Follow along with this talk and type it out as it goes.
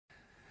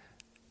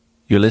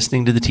You're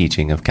listening to the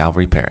teaching of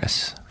Calvary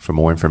Paris. For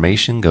more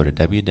information, go to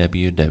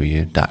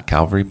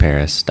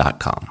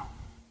www.calvaryparis.com.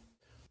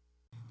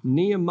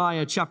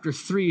 Nehemiah chapter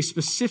 3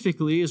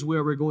 specifically is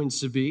where we're going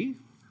to be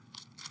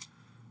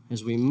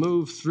as we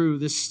move through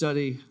this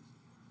study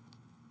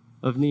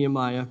of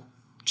Nehemiah,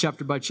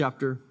 chapter by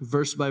chapter,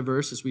 verse by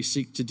verse, as we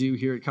seek to do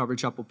here at Calvary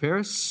Chapel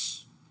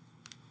Paris.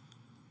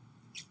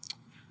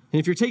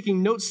 And if you're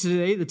taking notes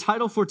today, the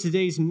title for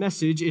today's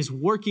message is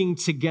Working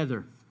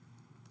Together.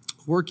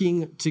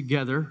 Working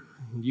Together.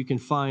 You can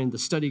find the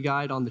study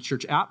guide on the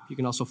church app. You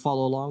can also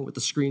follow along with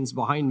the screens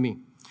behind me.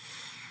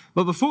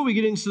 But before we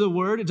get into the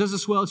word, it does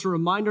us well to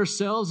remind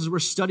ourselves as we're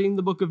studying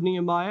the book of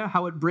Nehemiah,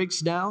 how it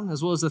breaks down,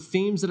 as well as the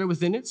themes that are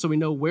within it, so we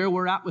know where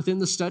we're at within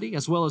the study,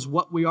 as well as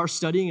what we are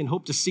studying and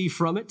hope to see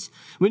from it.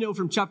 We know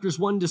from chapters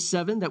 1 to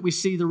 7 that we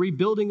see the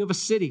rebuilding of a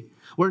city,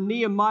 where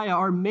Nehemiah,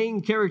 our main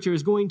character,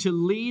 is going to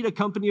lead a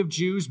company of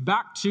Jews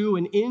back to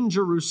and in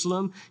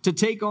Jerusalem to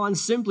take on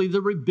simply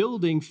the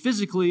rebuilding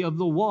physically of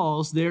the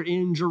walls there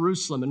in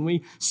Jerusalem. And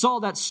we saw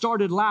that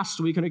started last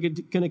week, and we're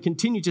going to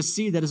continue to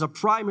see that as a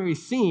primary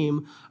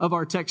theme of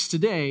our text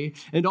today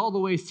and all the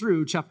way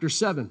through chapter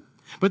 7.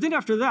 But then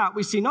after that,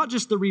 we see not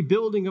just the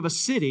rebuilding of a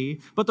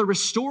city, but the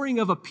restoring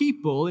of a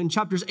people in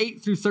chapters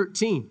 8 through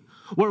 13.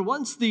 Where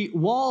once the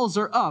walls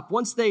are up,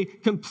 once they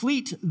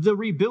complete the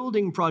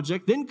rebuilding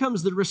project, then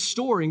comes the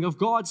restoring of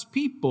God's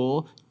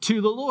people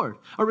to the Lord.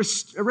 A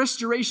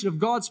restoration of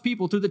God's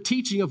people through the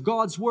teaching of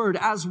God's word,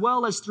 as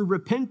well as through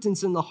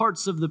repentance in the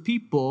hearts of the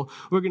people.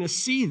 We're going to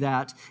see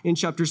that in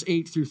chapters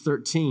 8 through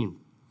 13.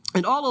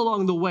 And all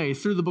along the way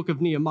through the book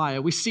of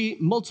Nehemiah, we see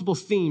multiple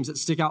themes that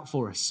stick out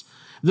for us.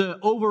 The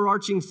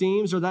overarching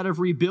themes are that of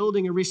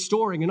rebuilding and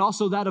restoring, and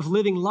also that of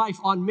living life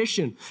on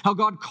mission. How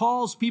God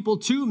calls people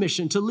to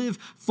mission, to live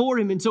for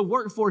Him and to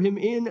work for Him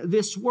in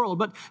this world.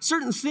 But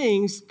certain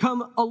things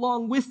come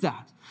along with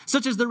that,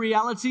 such as the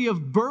reality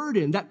of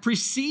burden that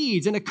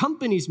precedes and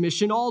accompanies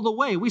mission all the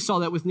way. We saw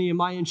that with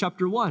Nehemiah in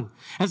chapter 1.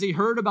 As he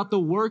heard about the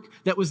work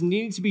that was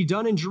needing to be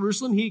done in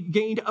Jerusalem, he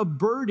gained a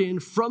burden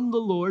from the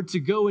Lord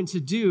to go and to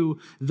do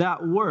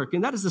that work.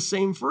 And that is the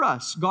same for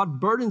us. God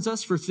burdens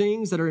us for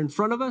things that are in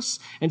front of us,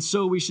 and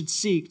so we should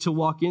seek to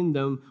walk in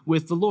them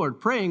with the Lord,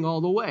 praying all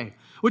the way.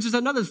 Which is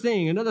another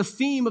thing, another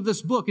theme of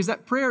this book is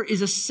that prayer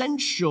is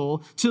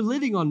essential to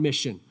living on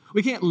mission.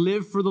 We can't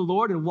live for the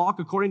Lord and walk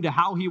according to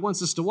how He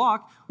wants us to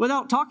walk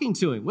without talking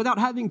to Him, without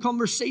having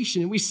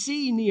conversation. And we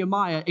see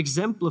Nehemiah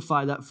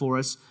exemplify that for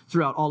us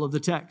throughout all of the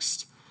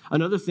text.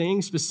 Another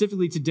thing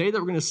specifically today that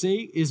we're going to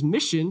see is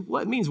mission.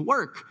 Well, it means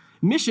work.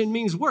 Mission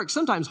means work,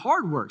 sometimes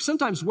hard work,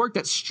 sometimes work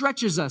that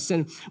stretches us,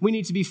 and we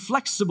need to be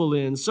flexible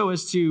in so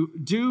as to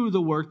do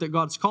the work that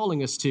God's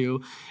calling us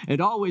to. And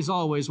always,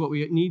 what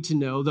we need to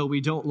know, though we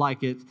don't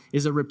like it,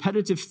 is a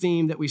repetitive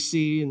theme that we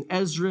see in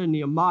Ezra and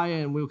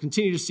Nehemiah, and we'll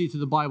continue to see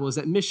through the Bible, is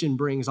that mission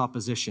brings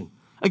opposition.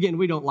 Again,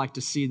 we don't like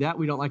to see that.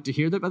 We don't like to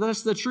hear that, but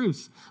that's the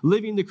truth.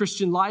 Living the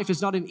Christian life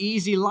is not an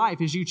easy life.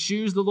 As you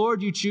choose the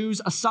Lord, you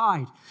choose a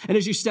side. And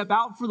as you step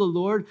out for the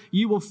Lord,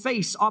 you will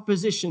face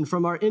opposition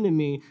from our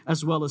enemy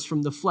as well as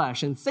from the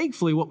flesh. And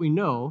thankfully, what we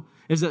know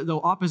is that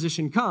though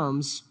opposition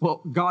comes,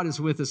 well, God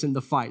is with us in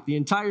the fight. The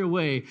entire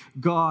way,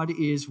 God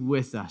is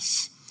with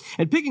us.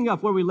 And picking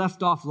up where we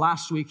left off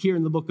last week here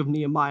in the book of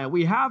Nehemiah,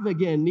 we have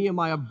again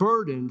Nehemiah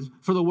burdened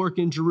for the work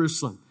in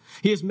Jerusalem.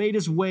 He has made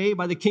his way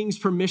by the king's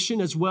permission,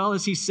 as well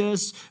as he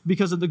says,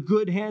 because of the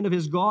good hand of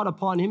his God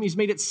upon him, he's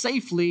made it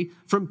safely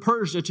from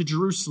Persia to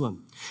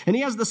Jerusalem. And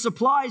he has the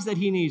supplies that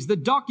he needs, the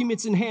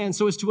documents in hand,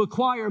 so as to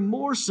acquire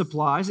more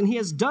supplies. And he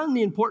has done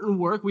the important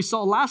work we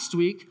saw last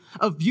week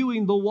of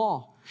viewing the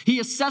wall. He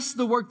assessed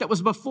the work that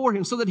was before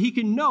him so that he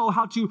can know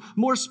how to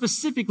more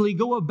specifically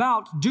go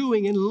about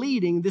doing and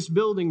leading this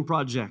building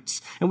project.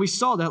 And we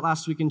saw that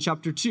last week in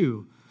chapter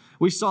 2.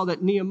 We saw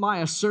that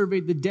Nehemiah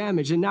surveyed the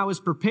damage and now is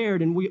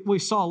prepared. And we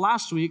saw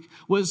last week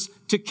was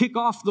to kick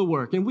off the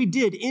work. And we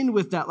did end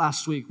with that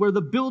last week, where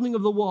the building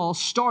of the wall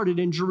started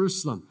in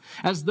Jerusalem.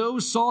 As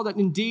those saw that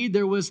indeed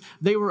they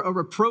were a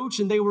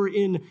reproach and they were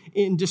in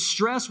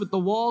distress with the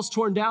walls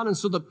torn down. And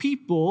so the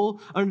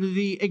people, under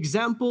the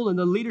example and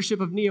the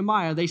leadership of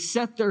Nehemiah, they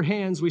set their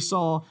hands, we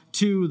saw,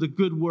 to the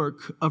good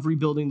work of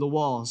rebuilding the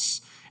walls.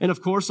 And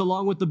of course,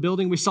 along with the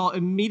building, we saw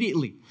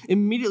immediately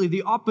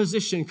the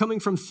opposition coming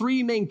from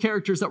three main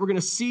characters that we're going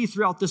to see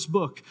throughout this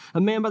book.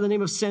 A man by the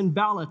name of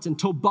Sanballat and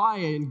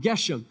Tobiah and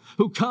Geshem,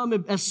 who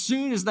come as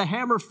soon as the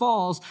hammer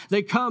falls,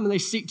 they come and they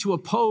seek to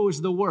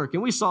oppose the work.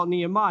 And we saw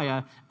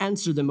Nehemiah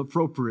answer them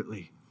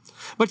appropriately.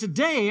 But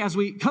today, as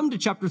we come to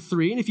chapter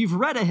 3, and if you've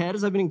read ahead,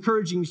 as I've been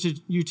encouraging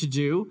you to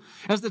do,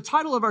 as the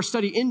title of our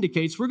study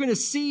indicates, we're going to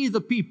see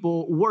the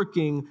people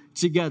working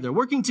together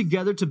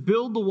to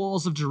build the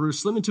walls of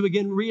Jerusalem and to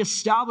again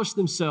reestablish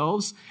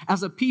themselves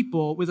as a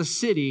people with a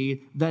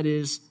city that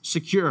is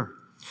secure.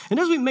 And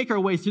as we make our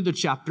way through the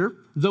chapter,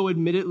 though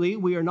admittedly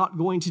we are not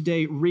going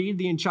today read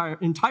the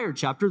entire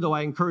chapter, though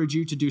I encourage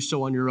you to do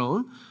so on your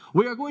own,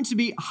 we are going to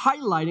be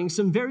highlighting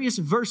some various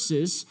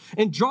verses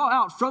and draw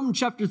out from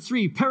chapter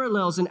 3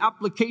 parallels and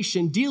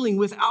application dealing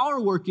with our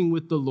working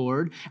with the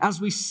Lord as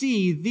we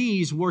see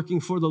these working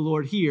for the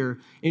Lord here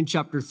in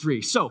chapter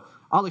 3. So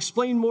I'll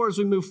explain more as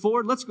we move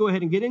forward. Let's go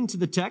ahead and get into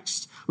the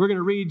text. We're going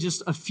to read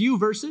just a few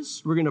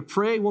verses. We're going to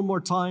pray one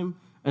more time,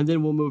 and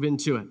then we'll move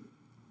into it.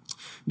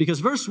 Because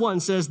verse 1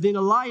 says, Then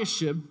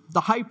Eliashib,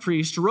 the high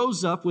priest,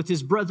 rose up with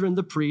his brethren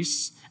the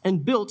priests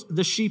and built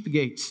the sheep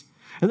gate.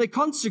 And they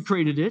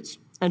consecrated it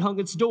and hung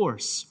its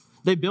doors.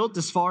 They built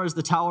as far as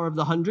the Tower of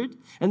the 100,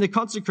 and they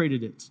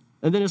consecrated it.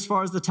 And then as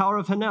far as the Tower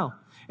of Hanel.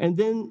 And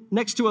then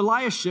next to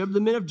Eliashib,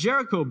 the men of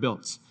Jericho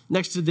built.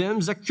 Next to them,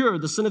 Zakur,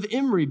 the son of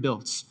Imri,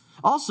 built.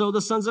 Also,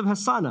 the sons of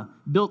Hassanah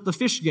built the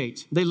fish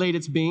gate. They laid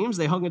its beams.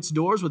 They hung its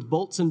doors with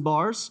bolts and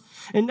bars.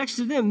 And next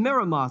to them,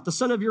 Meremoth, the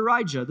son of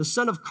Urijah, the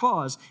son of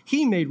Koz,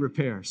 he made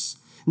repairs.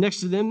 Next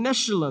to them,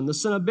 Meshullam, the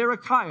son of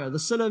Berechiah, the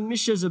son of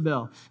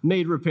Meshezabel,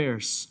 made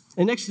repairs.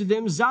 And next to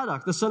them,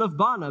 Zadok, the son of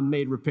Bana,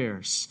 made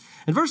repairs.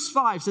 And verse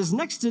 5 says,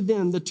 Next to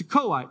them, the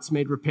Tekoites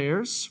made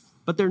repairs,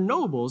 but their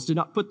nobles did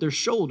not put their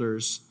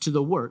shoulders to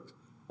the work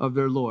of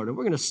their Lord. And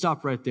we're going to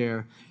stop right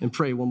there and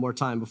pray one more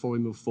time before we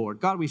move forward.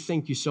 God, we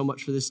thank you so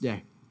much for this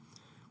day.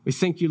 We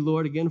thank you,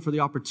 Lord, again for the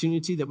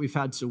opportunity that we've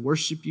had to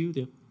worship you,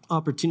 the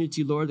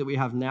opportunity, Lord, that we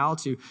have now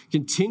to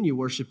continue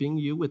worshiping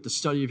you with the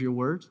study of your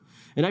word.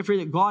 And I pray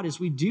that, God, as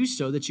we do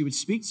so, that you would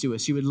speak to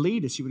us, you would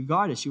lead us, you would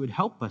guide us, you would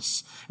help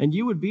us. And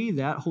you would be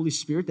that Holy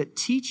Spirit that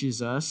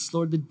teaches us,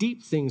 Lord, the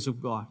deep things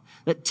of God,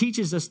 that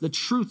teaches us the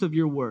truth of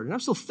your word. And I'm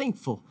so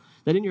thankful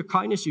that in your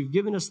kindness, you've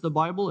given us the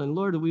Bible, and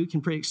Lord, that we can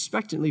pray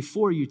expectantly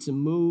for you to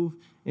move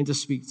and to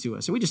speak to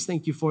us. And we just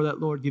thank you for that,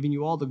 Lord, giving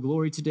you all the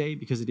glory today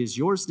because it is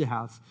yours to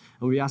have.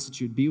 And we ask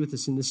that you would be with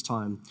us in this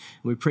time.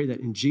 And we pray that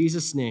in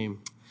Jesus'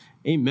 name,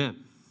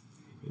 amen.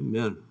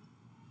 Amen.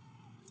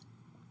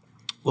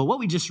 Well, what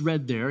we just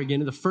read there, again,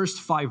 in the first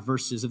 5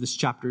 verses of this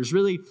chapter is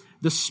really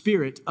the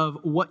spirit of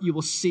what you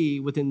will see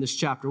within this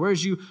chapter.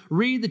 Whereas you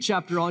read the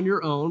chapter on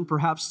your own,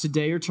 perhaps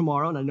today or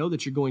tomorrow, and I know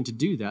that you're going to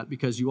do that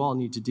because you all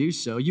need to do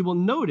so, you will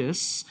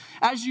notice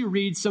as you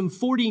read some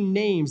 40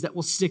 names that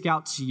will stick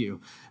out to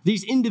you.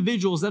 These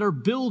individuals that are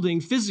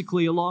building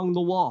physically along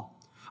the wall.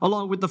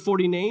 Along with the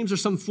 40 names are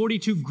some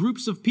 42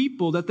 groups of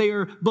people that they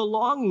are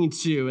belonging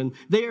to, and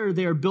they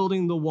are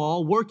building the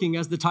wall, working,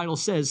 as the title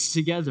says,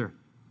 together.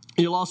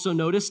 You'll also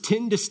notice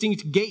 10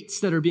 distinct gates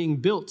that are being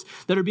built,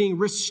 that are being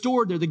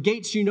restored. They're the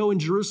gates, in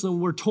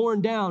Jerusalem were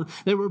torn down.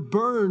 They were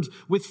burned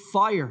with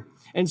fire.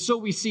 And so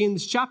we see in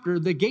this chapter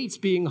the gates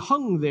being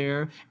hung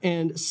there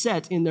and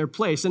set in their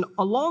place. And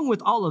along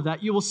with all of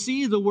that, you will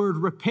see the word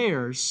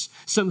repairs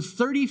some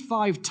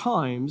 35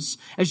 times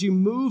as you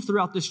move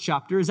throughout this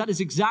chapter, as that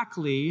is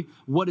exactly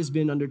what has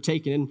been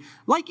undertaken. And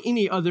like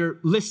any other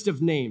list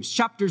of names,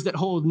 chapters that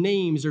hold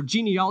names or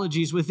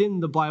genealogies within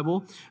the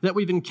Bible that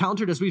we've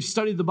encountered as we've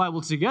studied the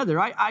Bible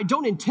together, I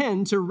don't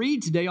intend to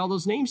read today all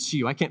those names to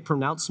you. I can't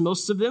pronounce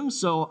most of them,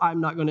 so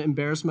I'm not going to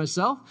embarrass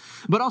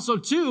myself. But also,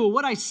 too,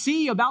 what I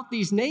see about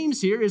these names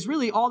here is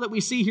really all that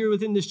we see here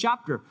within this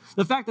chapter.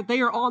 The fact that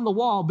they are on the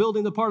wall,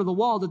 building the part of the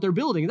wall that they're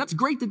building. And that's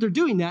great that they're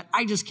doing that.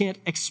 I just can't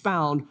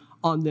expound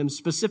on them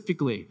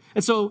specifically.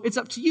 And so it's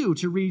up to you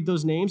to read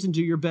those names and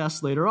do your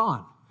best later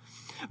on.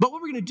 But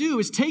what we're going to do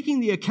is,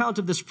 taking the account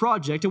of this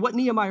project and what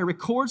Nehemiah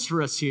records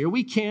for us here,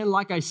 we can,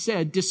 like I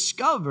said,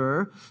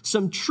 discover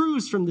some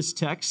truths from this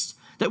text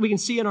that we can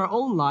see in our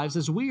own lives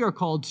as we are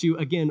called to,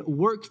 again,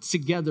 work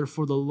together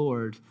for the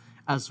Lord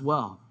as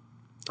well.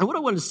 And what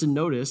I want us to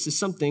notice is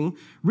something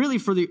really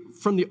from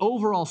the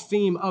overall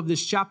theme of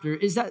this chapter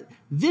is that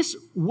this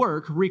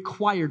work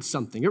required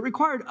something. It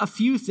required a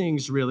few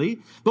things, really.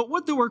 But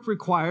what the work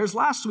requires,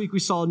 last week we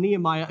saw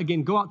Nehemiah,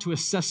 again, go out to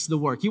assess the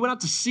work. He went out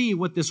to see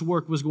what this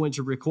work was going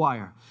to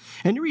require.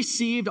 And he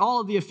received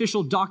all of the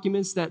official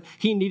documents that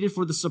he needed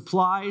for the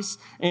supplies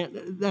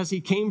and as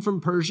he came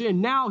from Persia.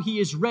 And now he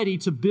is ready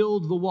to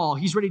build the wall.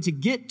 He's ready to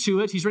get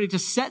to it. He's ready to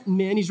set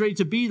men. He's ready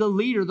to be the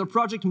leader, the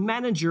project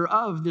manager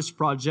of this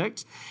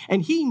project.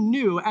 And he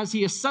knew, as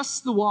he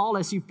assessed the wall,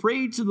 as he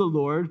prayed to the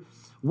Lord,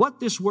 what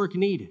this work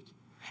needed.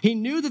 He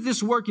knew that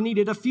this work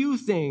needed a few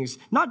things,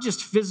 not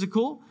just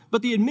physical,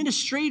 but the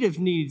administrative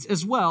needs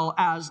as well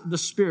as the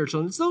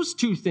spiritual. And it's those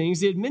two things,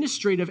 the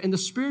administrative and the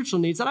spiritual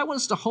needs, that I want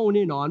us to hone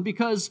in on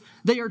because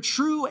they are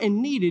true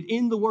and needed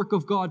in the work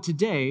of God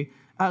today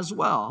as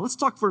well. Let's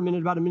talk for a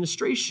minute about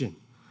administration.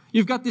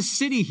 You've got this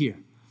city here,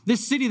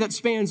 this city that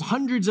spans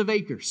hundreds of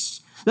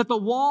acres, that the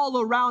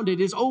wall around it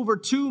is over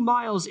 2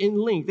 miles in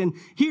length. And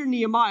here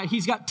Nehemiah,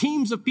 he's got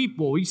teams of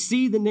people. We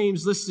see the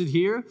names listed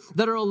here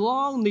that are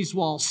along these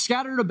walls,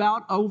 scattered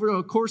about over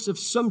a course of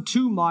some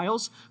 2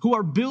 miles, who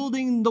are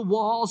building the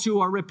walls, who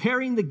are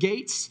repairing the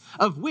gates,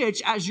 of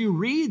which, as you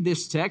read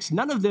this text,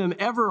 none of them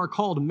ever are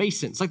called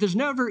masons. Like there's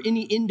never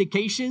any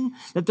indication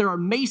that there are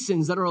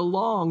masons that are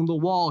along the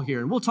wall here.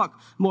 And we'll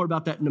talk more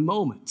about that in a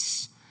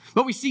moment.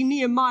 But we see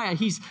Nehemiah,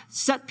 he's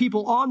set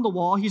people on the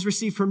wall. He's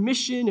received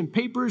permission and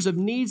papers of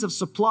needs of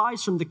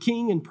supplies from the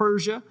king in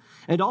Persia.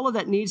 And all of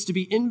that needs to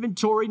be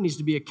inventoried, needs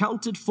to be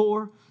accounted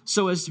for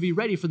so as to be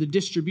ready for the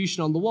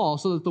distribution on the wall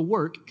so that the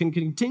work can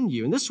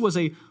continue. And this was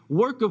a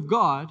work of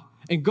God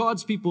and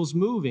God's people's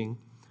moving.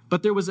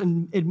 But there was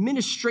an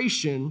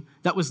administration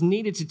that was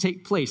needed to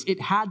take place.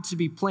 It had to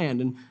be planned.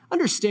 And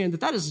understand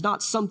that that is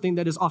not something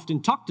that is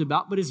often talked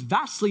about, but is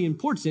vastly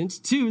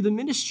important to the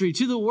ministry,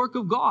 to the work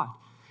of God.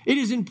 It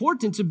is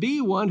important to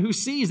be one who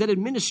sees that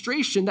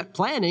administration, that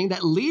planning,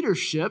 that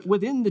leadership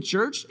within the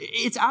church.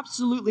 It's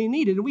absolutely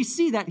needed. And we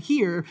see that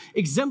here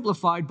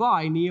exemplified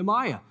by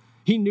Nehemiah.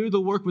 He knew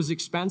the work was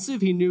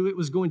expensive. He knew it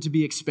was going to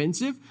be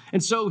expensive.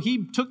 And so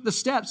he took the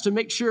steps to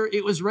make sure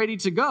it was ready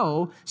to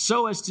go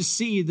so as to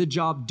see the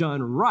job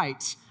done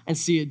right and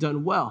see it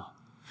done well.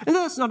 And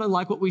that's not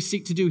unlike what we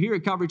seek to do here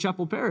at Calvary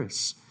Chapel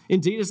Paris.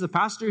 Indeed, as the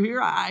pastor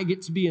here, I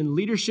get to be in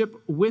leadership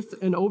with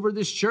and over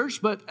this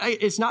church, but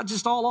it's not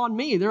just all on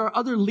me. There are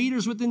other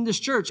leaders within this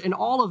church, and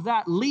all of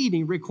that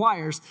leading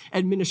requires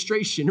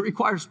administration. It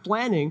requires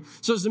planning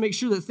so as to make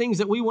sure that things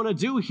that we want to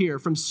do here,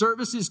 from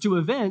services to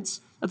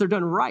events, that they're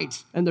done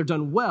right and they're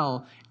done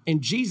well,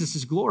 and Jesus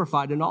is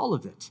glorified in all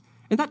of it.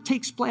 And that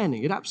takes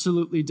planning. It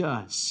absolutely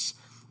does.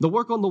 The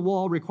work on the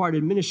wall required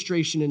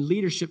administration and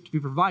leadership to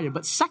be provided,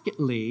 but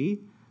secondly,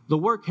 the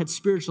work had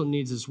spiritual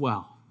needs as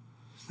well.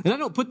 And I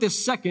don't put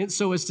this second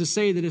so as to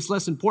say that it's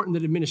less important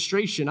than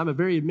administration. I'm a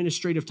very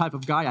administrative type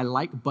of guy. I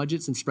like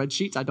budgets and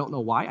spreadsheets. I don't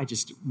know why. I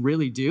just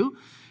really do.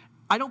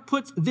 I don't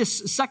put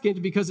this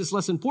second because it's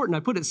less important. I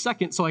put it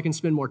second so I can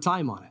spend more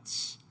time on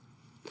it.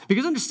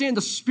 Because understand,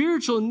 the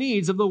spiritual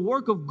needs of the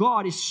work of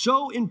God is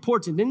so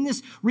important. In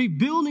this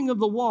rebuilding of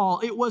the wall,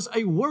 it was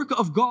a work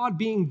of God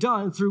being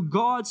done through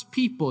God's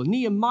people.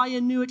 Nehemiah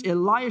knew it.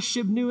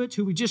 Eliashib knew it,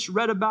 who we just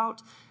read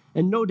about.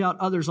 And no doubt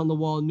others on the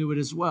wall knew it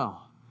as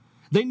well.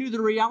 They knew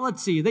the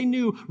reality. They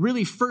knew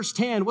really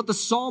firsthand what the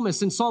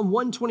psalmist in Psalm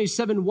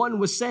 127:1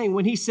 was saying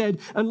when he said,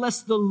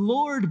 unless the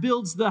Lord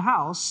builds the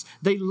house,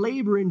 they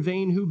labor in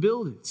vain who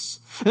build it.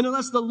 And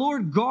unless the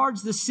Lord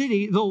guards the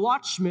city, the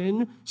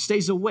watchman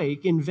stays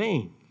awake in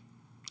vain.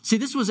 See,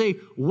 this was a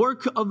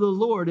work of the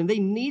Lord, and they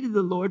needed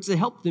the Lord to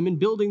help them in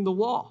building the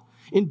wall.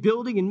 In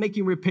building and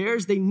making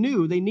repairs, they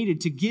knew they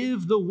needed to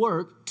give the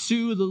work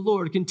to the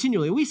Lord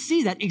continually. We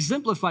see that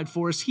exemplified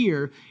for us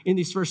here in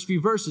these first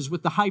few verses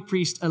with the high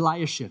priest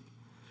Eliashib.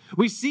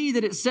 We see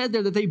that it said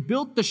there that they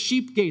built the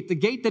sheep gate, the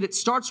gate that it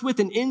starts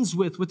with and ends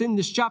with within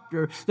this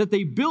chapter, that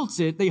they built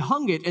it, they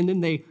hung it, and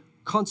then they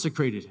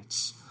consecrated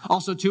it.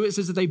 Also, too, it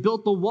says that they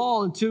built the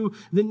wall into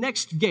the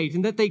next gate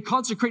and that they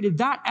consecrated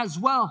that as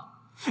well.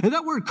 And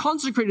that word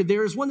consecrated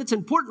there is one that's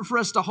important for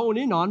us to hone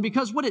in on,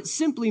 because what it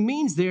simply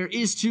means there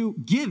is to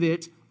give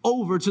it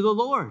over to the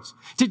Lord,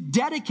 to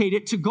dedicate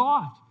it to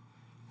God.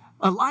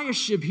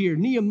 Eliashib here,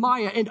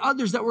 Nehemiah, and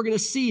others that we're going to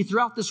see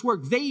throughout this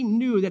work, they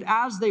knew that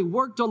as they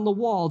worked on the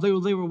wall, they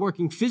were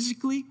working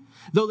physically,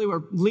 though they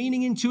were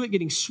leaning into it,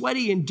 getting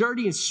sweaty and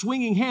dirty and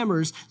swinging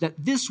hammers, that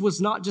this was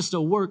not just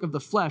a work of the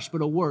flesh,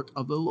 but a work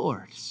of the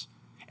Lord.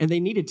 And they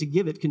needed to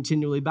give it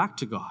continually back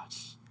to God.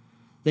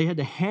 They had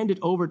to hand it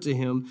over to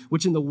him,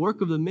 which in the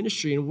work of the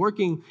ministry and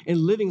working and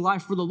living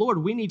life for the Lord,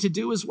 we need to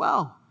do as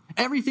well.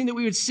 Everything that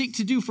we would seek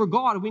to do for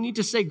God, we need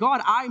to say,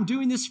 God, I'm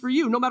doing this for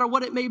you, no matter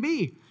what it may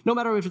be. No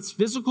matter if it's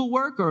physical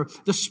work or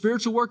the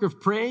spiritual work of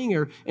praying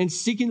and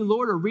seeking the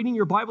Lord or reading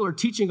your Bible or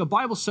teaching a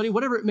Bible study,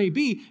 whatever it may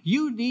be,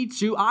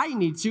 I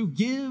need to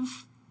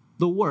give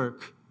the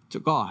work to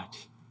God.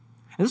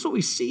 And that's what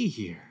we see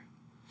here.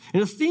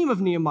 And the theme of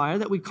Nehemiah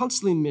that we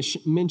constantly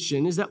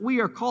mention is that we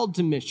are called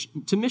to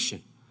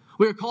mission.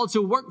 We are called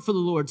to work for the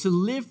Lord, to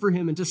live for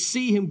him, and to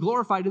see him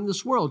glorified in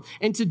this world.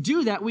 And to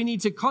do that, we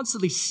need to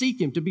constantly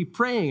seek him, to be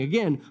praying.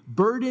 Again,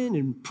 burden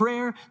and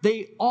prayer,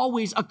 they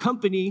always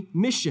accompany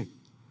mission.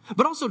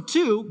 But also,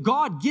 too,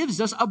 God gives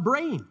us a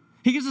brain.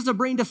 He gives us a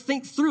brain to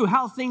think through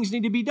how things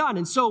need to be done.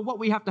 And so what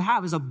we have to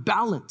have is a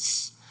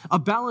balance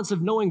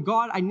of knowing,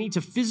 God, I need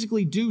to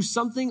physically do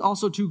something.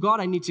 Also, to God,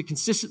 I need to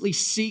consistently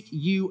seek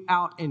you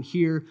out and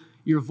hear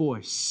your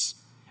voice.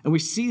 And we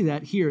see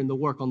that here in the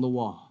work on the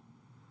wall.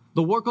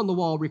 The work on the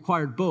wall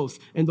required both,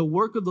 and the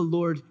work of the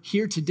Lord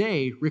here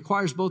today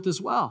requires both as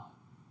well.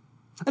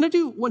 And I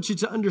do want you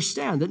to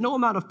understand that no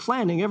amount of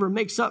planning ever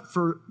makes up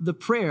for the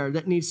prayer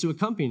that needs to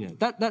accompany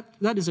it.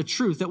 That is a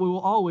truth that we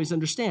will always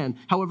understand.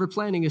 However,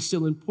 planning is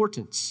still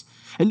important.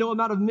 And no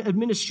amount of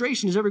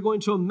administration is ever going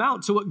to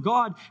amount to what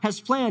God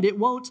has planned. It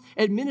won't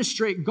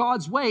administrate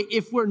God's way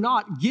if we're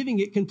not giving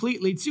it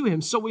completely to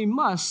him. So we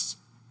must,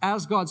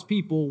 as God's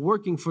people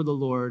working for the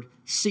Lord,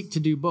 seek to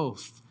do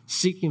both.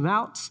 Seek him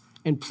out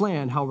and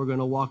plan how we're going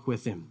to walk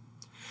with him.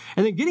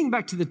 And then getting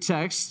back to the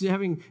text,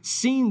 having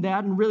seen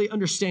that and really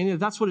understanding that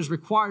that's what is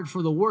required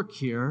for the work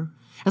here,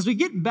 as we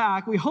get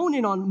back, we hone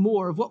in on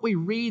more of what we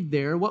read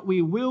there, what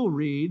we will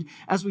read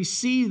as we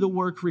see the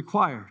work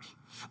required.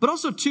 But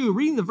also, too,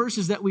 reading the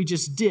verses that we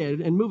just did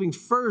and moving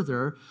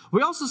further,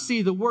 we also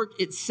see the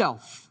work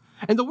itself.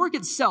 And the work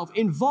itself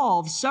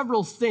involves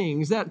several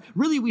things that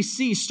really we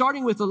see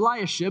starting with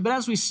Eliashib. But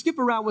as we skip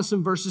around with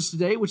some verses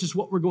today, which is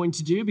what we're going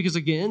to do, because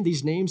again,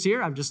 these names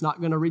here, I'm just not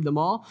going to read them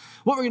all.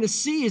 What we're going to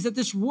see is that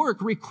this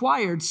work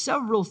required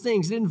several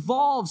things. It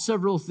involved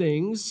several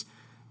things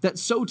that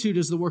so too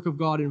does the work of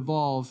God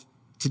involve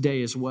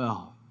today as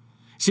well.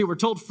 See, we're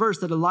told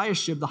first that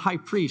Eliashib, the high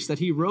priest, that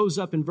he rose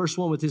up in verse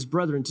 1 with his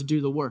brethren to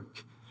do the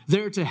work.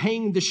 There to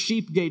hang the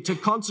sheep gate, to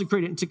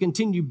consecrate it, and to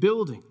continue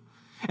building.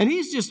 And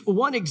he's just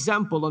one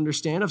example,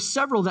 understand, of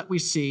several that we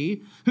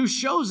see who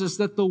shows us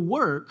that the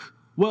work,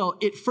 well,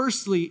 it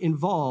firstly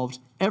involved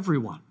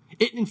everyone.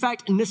 It, in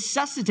fact,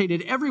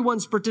 necessitated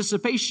everyone's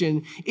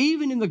participation,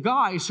 even in the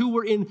guys who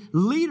were in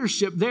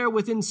leadership there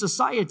within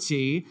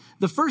society.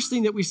 The first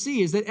thing that we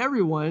see is that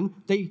everyone,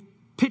 they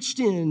pitched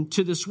in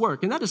to this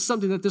work. And that is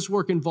something that this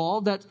work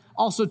involved, that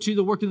also to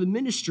the work of the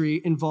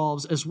ministry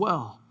involves as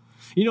well.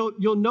 You know,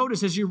 you'll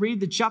notice as you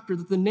read the chapter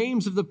that the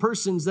names of the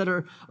persons that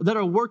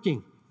are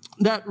working,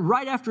 that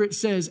right after it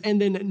says,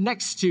 and then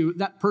next to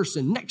that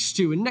person, next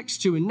to, and next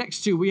to, and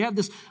next to, we have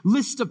this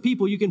list of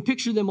people. You can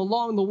picture them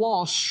along the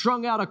wall,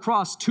 strung out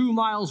across 2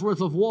 miles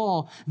worth of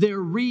wall. They're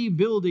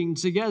rebuilding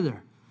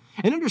together.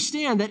 And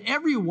understand that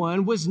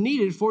everyone was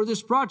needed for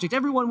this project.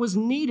 Everyone was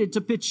needed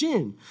to pitch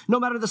in. No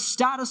matter the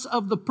status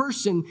of the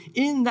person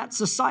in that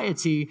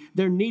society,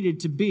 there needed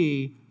to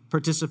be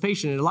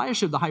participation. And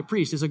Eliashib, the high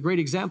priest, is a great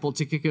example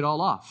to kick it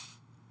all off.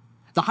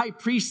 The high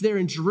priest there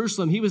in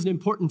Jerusalem, he was an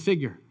important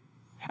figure,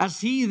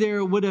 as he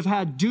there would have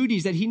had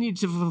duties that he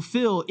needed to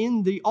fulfill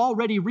in the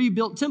already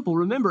rebuilt temple.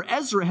 Remember,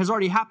 Ezra has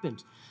already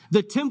happened.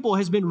 The temple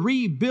has been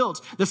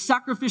rebuilt. The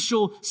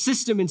sacrificial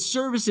system and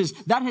services,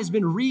 that has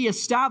been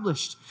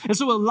reestablished. And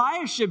so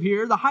Eliashib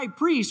here, the high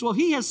priest, well,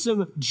 he has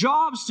some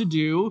jobs to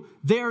do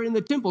there in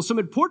the temple, some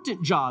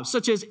important jobs,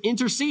 such as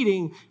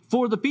interceding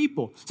for the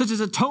people, such as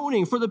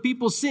atoning for the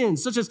people's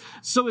sins, such as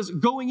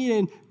going in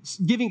and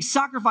giving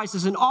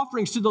sacrifices and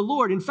offerings to the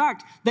Lord. In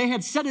fact, they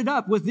had set it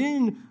up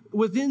within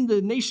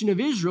the nation of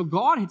Israel.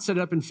 God had set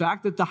it up, in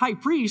fact, that the high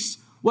priest,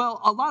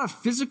 well, a lot of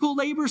physical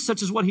labor,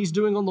 such as what he's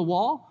doing on the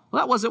wall,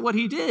 well, that wasn't what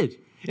he did.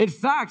 In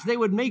fact, they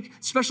would make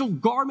special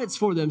garments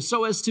for them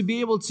so as to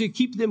be able to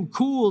keep them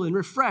cool and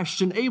refreshed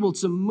and able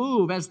to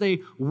move as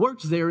they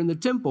worked there in the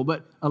temple.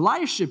 But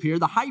Eliashib here,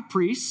 the high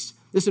priest,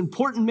 this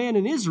important man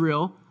in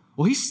Israel,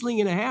 well, he's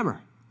slinging a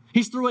hammer.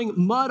 He's throwing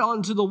mud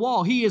onto the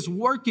wall. He is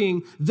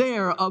working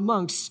there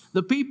amongst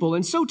the people.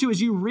 And so too, as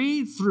you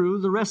read through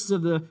the rest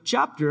of the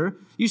chapter,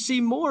 you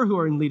see more who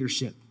are in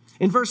leadership.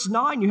 In verse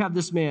 9, you have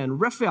this man,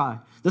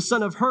 Rephi, the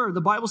son of Hur.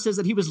 The Bible says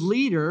that he was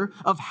leader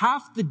of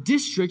half the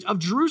district of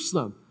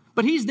Jerusalem.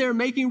 But he's there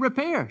making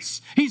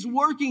repairs. He's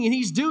working and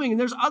he's doing, and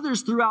there's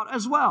others throughout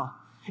as well.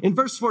 In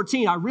verse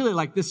 14, I really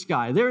like this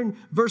guy. There in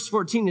verse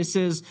 14, it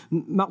says,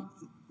 I'm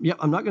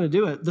not going to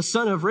do it. The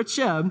son of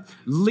Rechab,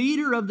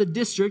 leader of the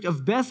district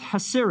of Beth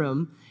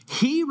Hasirim,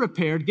 he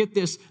repaired, get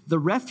this, the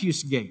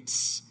refuse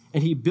gates.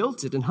 And he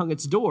built it and hung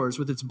its doors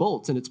with its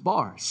bolts and its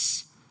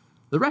bars.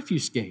 The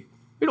refuse gate.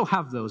 We don't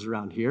have those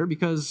around here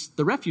because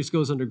the refuse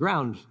goes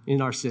underground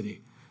in our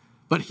city.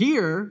 But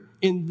here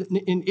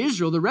in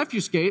Israel, the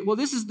refuse gate, well,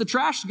 this is the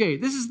trash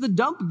gate. This is the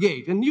dump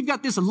gate. And you've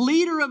got this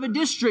leader of a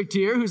district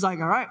here who's like,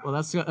 all right, well,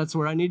 that's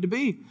where I need to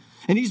be.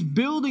 And he's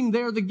building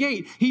there the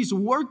gate. He's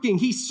working.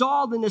 He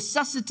saw the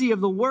necessity of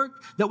the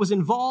work that was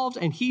involved,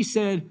 and he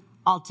said,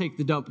 I'll take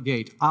the dump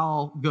gate.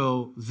 I'll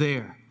go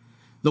there.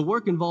 The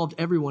work involved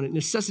everyone. It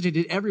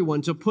necessitated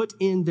everyone to put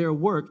in their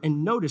work.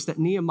 And notice that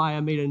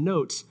Nehemiah made a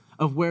note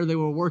of where they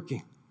were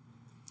working.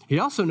 He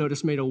also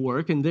made a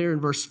work, and there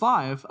in verse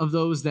 5, of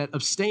those that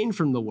abstain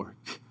from the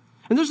work.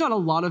 And there's not a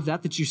lot of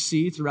that you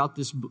see throughout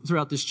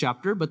this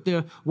chapter, but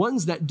the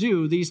ones that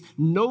do, these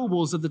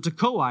nobles of the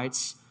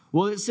Tekoites,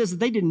 well, it says that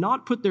they did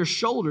not put their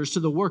shoulders to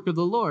the work of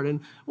the Lord.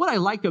 And what I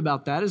like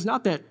about that is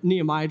not that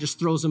Nehemiah just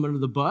throws them under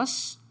the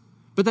bus,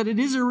 but that it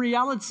is a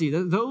reality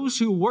that those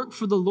who work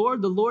for the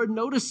Lord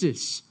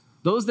notices.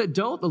 Those that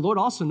don't, the Lord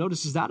also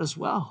notices that as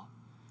well.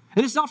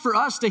 And it's not for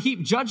us to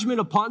heap judgment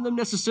upon them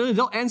necessarily.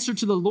 They'll answer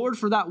to the Lord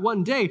for that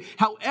one day.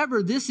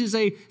 However, this is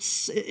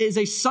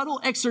a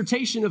subtle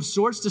exhortation of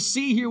sorts to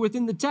see here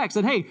within the text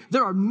that, hey,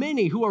 there are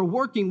many who are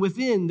working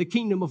within the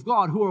kingdom of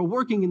God, who are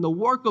working in the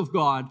work of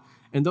God.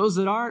 And those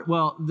that aren't,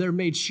 well, they're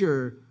made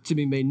sure to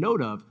be made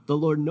note of. The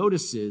Lord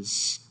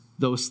notices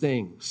those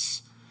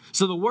things.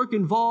 So the work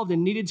involved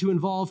and needed to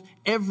involve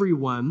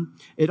everyone.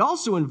 It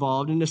also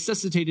involved and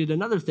necessitated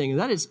another thing, and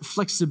that is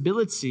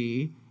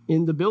flexibility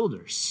in the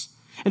builders.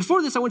 And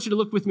for this, I want you to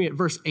look with me at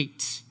verse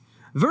 8.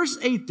 Verse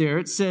 8 there,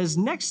 it says,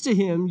 next to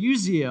him,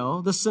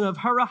 Uziel, the son of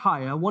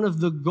Harahiah, one of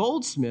the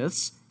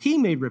goldsmiths, he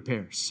made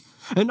repairs.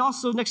 And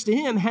also next to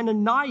him,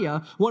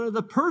 Hananiah, one of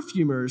the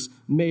perfumers,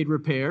 made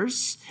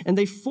repairs. And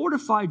they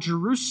fortified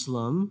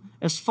Jerusalem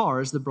as far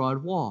as the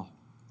broad wall.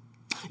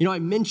 You know, I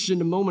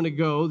mentioned a moment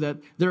ago that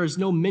there is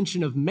no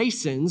mention of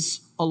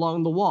masons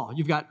along the wall.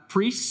 You've got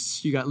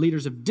priests, you've got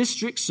leaders of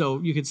districts, so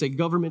you could say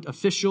government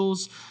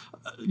officials,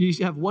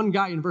 You have one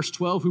guy in verse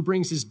 12 who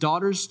brings his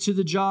daughters to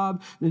the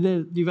job. And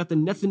then you've got the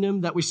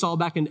Nethinim that we saw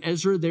back in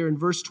Ezra there in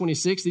verse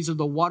 26. These are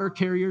the water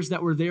carriers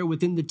that were there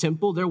within the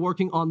temple. They're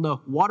working on the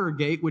water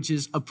gate, which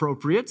is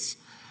appropriate.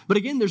 But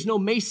again, there's no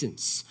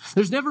masons.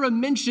 There's never a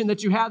mention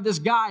that you have this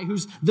guy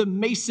who's the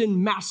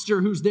mason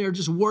master who's there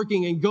just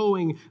working and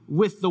going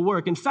with the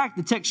work. In fact,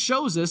 the text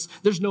shows us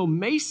there's no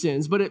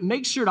masons, but it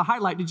makes sure to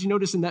highlight, did you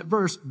notice in that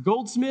verse,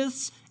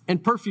 goldsmiths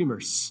and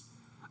perfumers.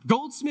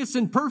 Goldsmiths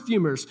and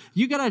perfumers.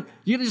 You gotta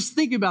just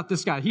think about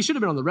this guy. He should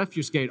have been on the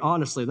refuse gate,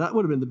 honestly. That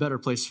would have been the better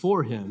place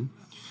for him.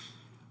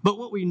 But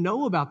what we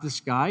know about this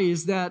guy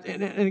is that,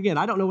 and again,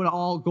 I don't know what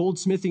all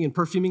goldsmithing and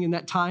perfuming in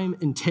that time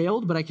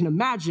entailed, but I can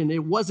imagine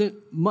it wasn't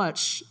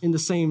much in the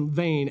same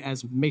vein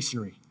as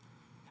masonry.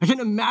 I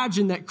can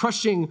imagine that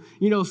crushing,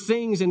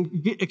 things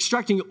and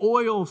extracting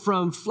oil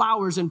from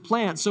flowers and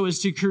plants so as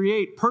to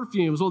create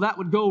perfumes. Well, that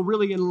would go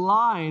really in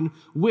line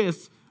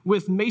with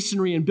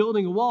masonry and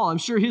building a wall. I'm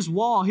sure his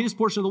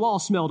portion of the wall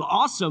smelled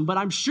awesome, but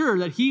I'm sure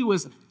that he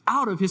was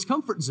out of his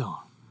comfort zone.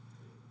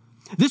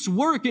 This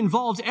work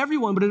involved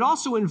everyone, but it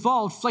also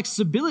involved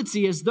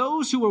flexibility, as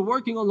those who were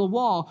working on the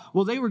wall,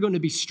 well, they were going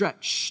to be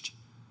stretched.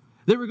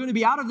 They were going to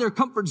be out of their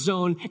comfort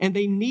zone, and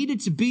they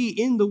needed to be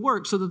in the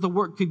work so that the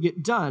work could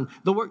get done.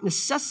 The work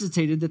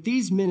necessitated that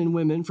these men and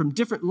women from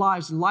different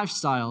lives and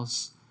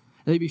lifestyles,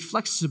 they be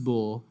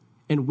flexible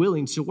and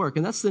willing to work.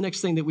 And that's the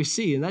next thing that we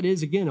see, and that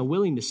is, again, a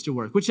willingness to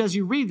work, which as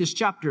you read this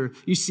chapter,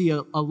 you see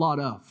a lot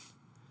of.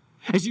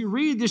 As you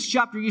read this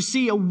chapter, you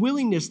see a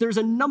willingness. There's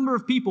a number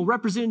of people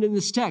represented in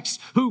this text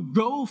who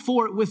go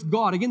for it with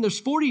God. Again, there's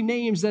 40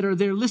 names that are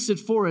there listed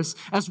for us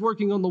as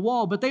working on the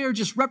wall, but they are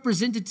just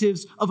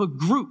representatives of a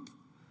group,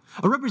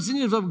 a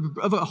representative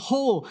of a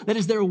whole that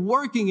is there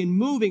working and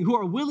moving, who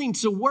are willing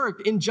to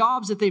work in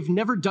jobs that they've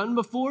never done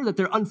before, that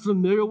they're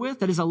unfamiliar with,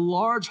 that is a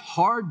large,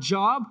 hard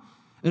job,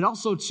 and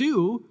also,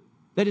 too,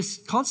 that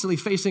is constantly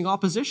facing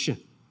opposition.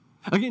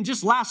 Again,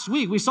 just last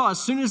week, we saw as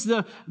soon as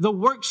the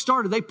work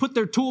started, they put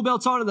their tool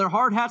belts on and their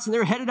hard hats, and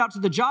they're headed out to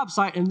the job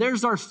site, and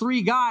there's our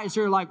three guys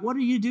who are like, what are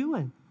you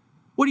doing?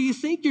 What do you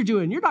think you're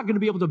doing? You're not going to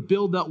be able to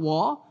build that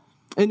wall.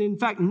 And in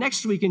fact,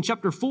 next week in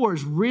chapter 4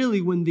 is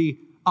really when the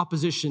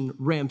opposition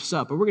ramps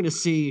up, and we're going to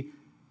see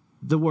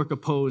the work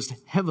opposed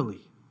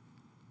heavily.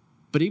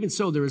 But even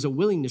so, there is a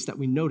willingness that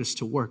we notice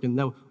to work, and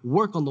the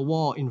work on the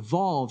wall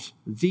involved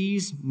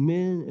these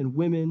men and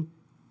women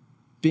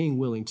being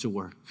willing to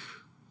work,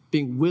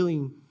 being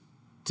willing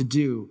to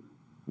do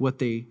what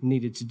they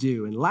needed to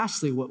do. And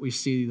lastly, what we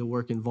see the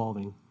work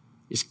involving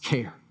is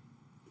care.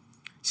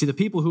 See, the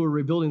people who were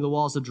rebuilding the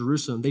walls of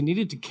Jerusalem, they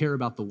needed to care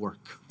about the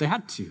work. They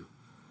had to.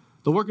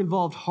 The work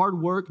involved hard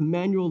work,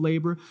 manual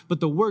labor, but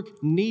the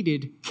work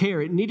needed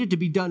care. It needed to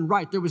be done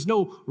right. There was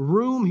no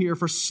room here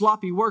for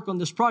sloppy work on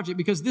this project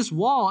because this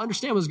wall,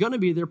 understand, was going to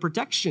be their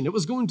protection. It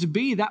was going to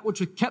be that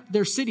which kept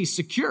their city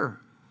secure.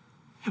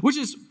 Which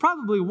is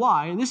probably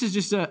why, and this is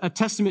just a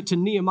testament to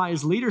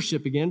Nehemiah's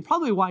leadership again,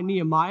 probably why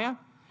Nehemiah,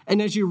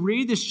 and as you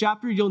read this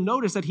chapter, you'll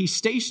notice that he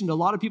stationed a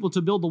lot of people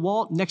to build the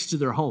wall next to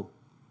their home.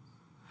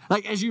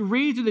 Like as you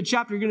read through the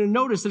chapter, you're going to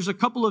notice there's a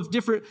couple of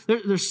different,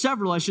 there's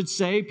several, I should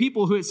say,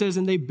 people who it says,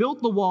 and they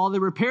built the wall, they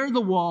repaired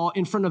the wall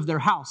in front of their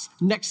house,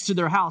 next to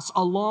their house,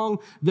 along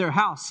their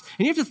house.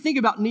 And you have to think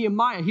about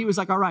Nehemiah. He was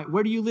like, all right,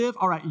 where do you live?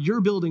 All right,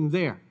 you're building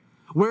there.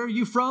 Where are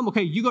you from?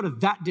 Okay, you go to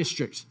that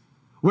district.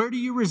 Where do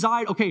you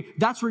reside? Okay,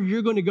 that's where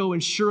you're going to go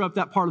and shore up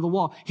that part of the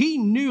wall. He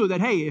knew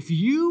that, hey, if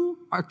you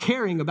are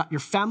caring about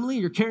your family,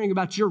 you're caring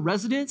about your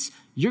residents,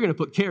 you're going to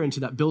put care into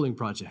that building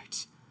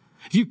project.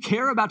 If you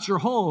care about your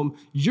home,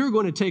 you're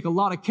going to take a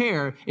lot of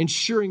care in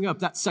shoring up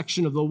that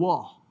section of the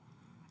wall.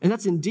 And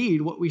that's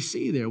indeed what we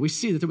see there. We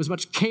see that there was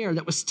much care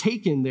that was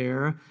taken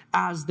there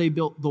as they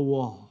built the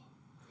wall.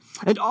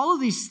 And all of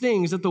these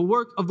things that the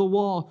work of the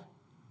wall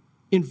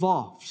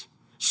involved,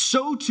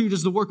 so too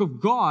does the work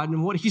of God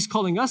and what he's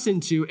calling us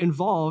into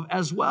involve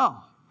as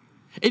well.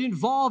 It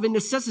involves and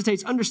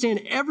necessitates,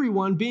 understand,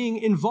 everyone being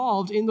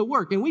involved in the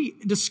work. And we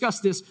discuss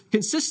this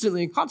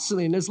consistently and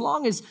constantly. And as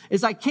long as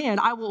I can,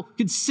 I will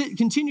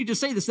continue to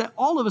say this, that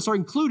all of us are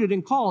included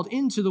and called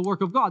into the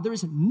work of God. There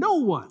is no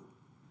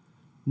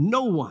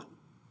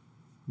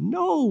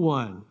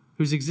one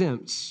who's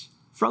exempt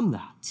from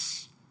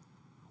that.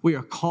 We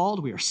are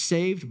called, we are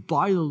saved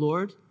by the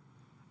Lord,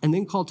 and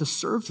then called to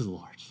serve the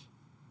Lord.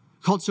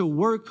 Called to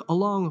work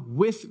along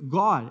with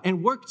God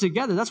and work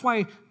together. That's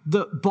why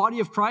the body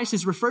of Christ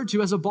is referred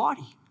to as a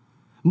body.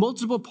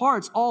 Multiple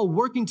parts all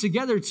working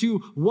together to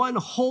one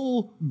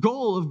whole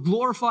goal of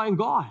glorifying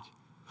God.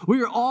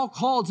 We are all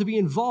called to be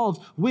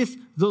involved with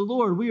the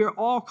Lord. We are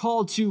all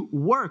called to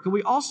work. And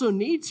we also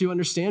need to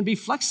understand, be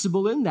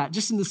flexible in that,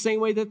 just in the same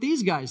way that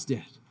these guys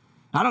did.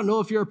 I don't know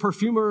if you're a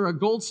perfumer or a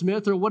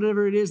goldsmith or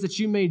whatever it is that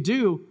you may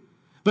do,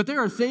 but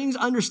there are things,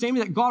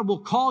 understanding that God will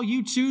call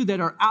you to that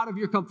are out of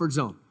your comfort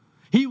zone.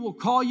 He will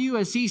call you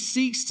as he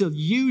seeks to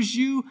use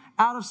you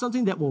out of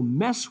something that will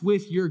mess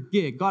with your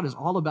gig. God is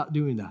all about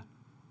doing that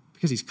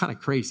because he's kind of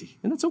crazy.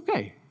 And that's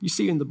okay. You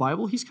see in the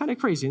Bible, he's kind of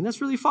crazy. And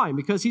that's really fine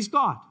because he's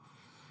God.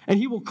 And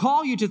he will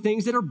call you to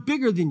things that are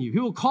bigger than you. He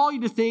will call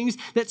you to things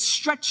that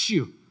stretch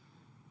you.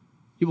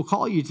 He will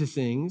call you to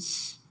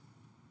things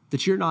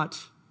that you're not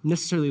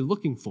necessarily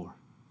looking for.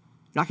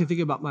 I can think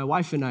about my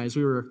wife and I as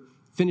we were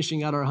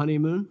finishing out our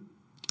honeymoon.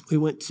 We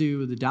went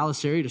to the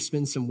Dallas area to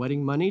spend some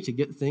wedding money to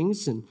get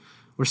things, and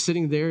we're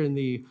sitting there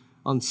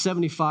on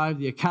 75,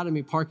 the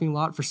Academy parking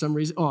lot for some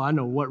reason. Oh, I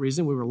know what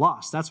reason. We were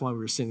lost. That's why we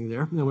were sitting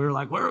there. And we were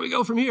like, where do we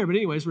go from here? But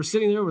anyways, we're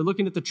sitting there, we're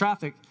looking at the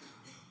traffic.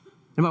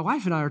 And my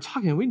wife and I are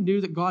talking, and we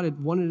knew that God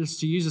had wanted us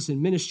to use us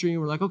in ministry, and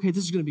we're like, okay,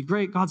 this is going to be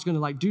great. God's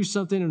going to do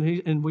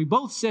something. And we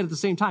both said at the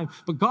same time,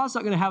 but God's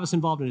not going to have us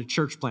involved in a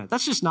church plant.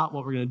 That's just not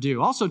what we're going to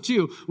do. Also,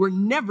 too, we're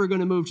never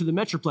going to move to the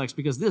Metroplex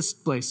because this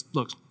place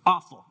looks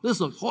awful.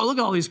 Look at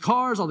all these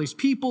cars, all these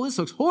people. This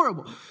looks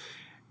horrible.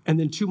 And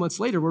then 2 months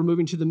later, we're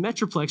moving to the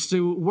Metroplex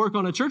to work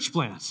on a church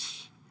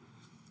plant.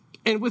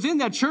 And within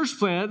that church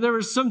plant, there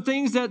were some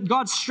things that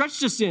God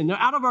stretched us in. They're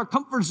out of our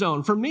comfort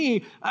zone. For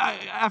me,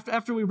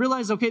 after we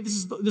realized, okay,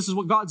 this is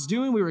what God's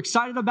doing, we were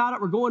excited about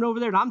it. We're going over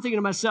there, and I'm thinking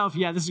to myself,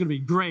 yeah, this is going to be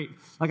great.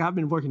 Like, I've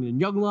been working in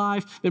Young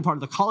Life, been part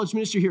of the college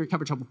ministry here at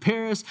Calvary Chapel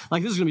Paris.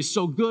 Like, this is going to be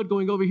so good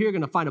going over here,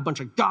 going to find a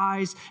bunch of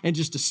guys and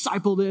just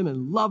disciple them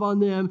and love on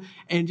them,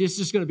 and it's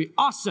just going to be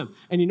awesome.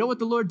 And you know what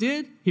the Lord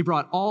did? He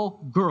brought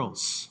all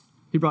girls.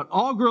 He brought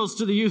all girls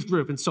to the youth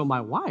group. And so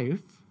my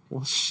wife,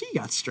 well, she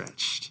got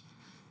stretched.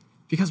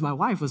 Because my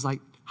wife was like,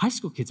 high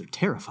school kids are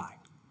terrifying.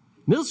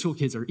 Middle school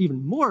kids are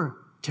even more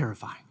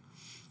terrifying.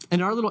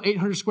 In our little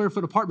 800 square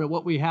foot apartment,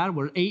 what we had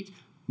were 8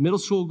 middle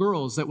school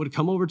girls that would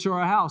come over to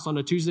our house on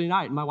a Tuesday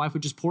night, and my wife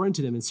would just pour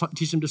into them and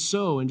teach them to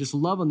sew and just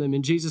love on them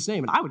in Jesus'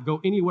 name. And I would go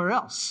anywhere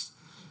else.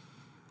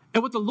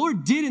 And what the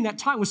Lord did in that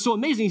time was so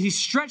amazing. He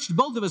stretched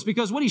both of us,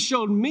 because what he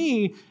showed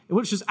me,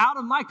 which was out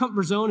of my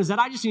comfort zone, is that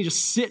I just need to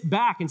sit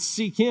back and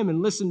seek him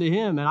and listen to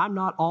him. And I'm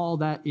not all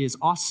that is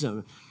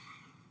awesome.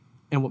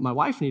 And what my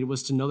wife needed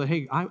was to know that,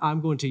 hey,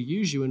 I'm going to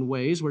use you in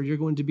ways where you're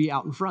going to be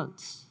out in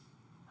front.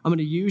 I'm going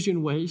to use you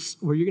in ways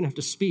where you're going to have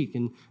to speak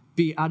and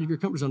be out of your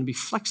comfort zone and be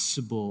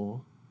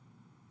flexible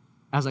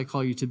as I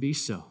call you to be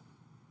so.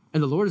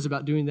 And the Lord is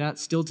about doing that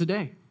still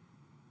today.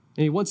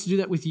 And he wants to do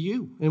that with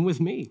you and with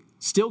me,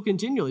 still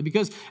continually,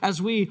 because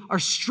as we are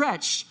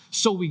stretched,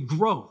 so we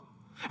grow.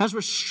 As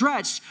we're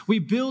stretched, we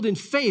build in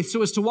faith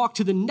so as to walk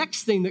to the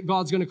next thing that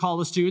God's going to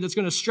call us to that's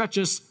going to stretch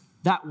us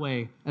that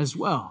way as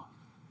well.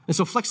 And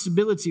so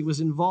flexibility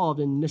was involved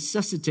and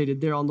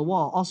necessitated there on the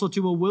wall, also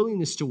to a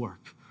willingness to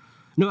work.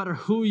 No matter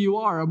who you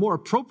are, or more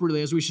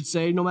appropriately, as we should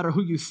say, no matter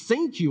who you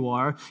think you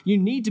are, you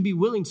need to be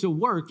willing to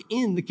work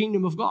in the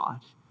kingdom of God.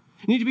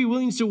 You need to be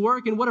willing to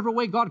work in whatever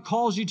way God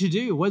calls you to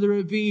do, whether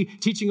it be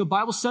teaching a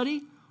Bible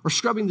study or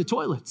scrubbing the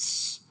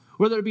toilets,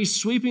 whether it be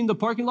sweeping the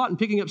parking lot and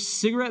picking up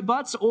cigarette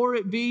butts, or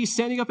it be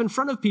standing up in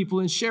front of people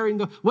and sharing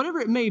whatever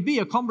it may be,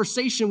 a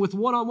conversation with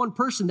one-on-one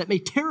person that may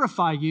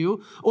terrify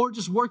you, or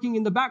just working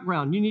in the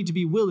background. You need to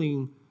be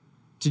willing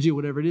to do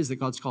whatever it is that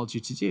God's called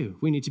you to do.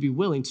 We need to be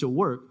willing to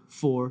work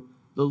for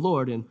the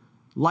Lord. And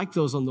like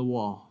those on the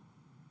wall,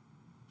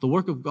 the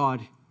work of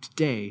God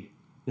today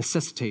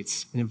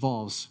necessitates and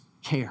involves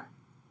care.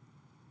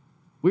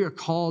 We are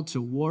called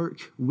to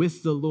work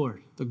with the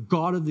Lord, the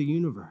God of the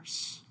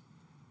universe.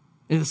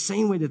 In the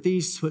same way that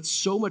these put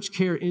so much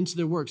care into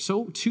their work,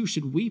 so too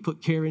should we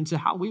put care into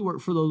how we work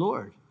for the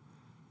Lord.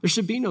 There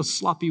should be no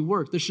sloppy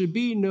work. There should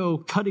be no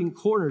cutting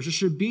corners. There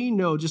should be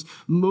no just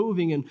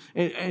moving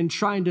and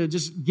trying to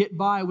just get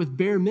by with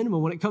bare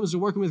minimum when it comes to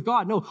working with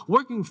God. No,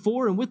 working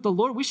for and with the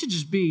Lord, we should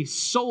just be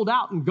sold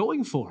out and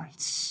going for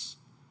it.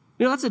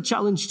 You know, that's a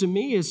challenge to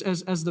me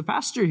as the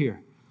pastor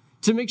here,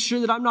 to make sure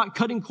that I'm not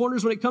cutting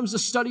corners when it comes to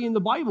studying the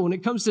Bible, when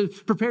it comes to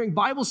preparing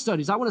Bible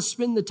studies. I want to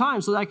spend the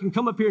time so that I can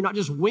come up here and not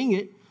just wing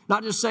it,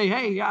 not just say,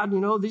 hey, God, you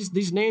know,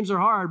 these names are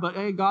hard, but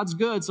hey, God's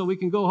good, so we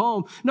can go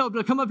home. No,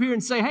 but come up here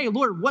and say, hey,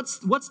 Lord,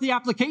 what's the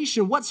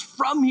application? What's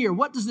from here?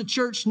 What does the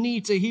church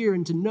need to hear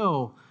and to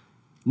know?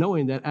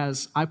 Knowing that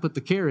as I put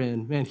the care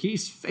in, man,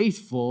 he's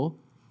faithful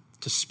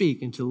to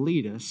speak and to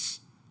lead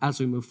us as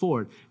we move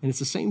forward. And it's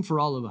the same for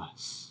all of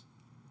us.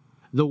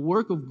 The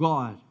work of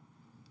God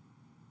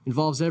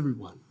involves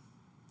everyone.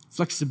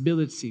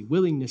 Flexibility,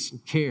 willingness,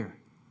 and care.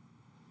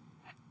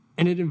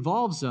 And it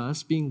involves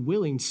us being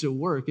willing to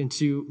work and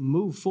to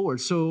move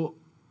forward. So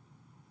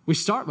we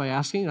start by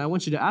asking, and I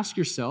want you to ask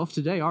yourself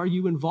today, are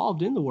you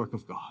involved in the work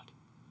of God?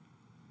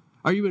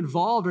 Are you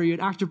involved? Are you an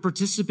active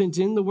participant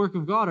in the work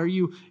of God? Are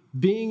you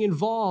being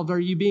involved? Are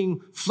you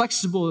being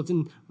flexible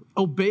and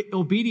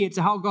obedient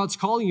to how God's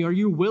calling you? Are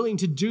you willing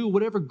to do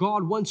whatever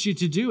God wants you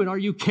to do? And are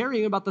you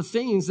caring about the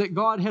things that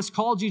God has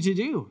called you to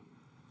do?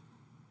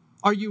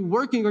 Are you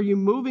working? Are you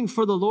moving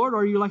for the Lord? Or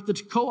are you like the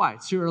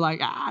Tekoites who are like,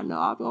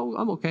 no,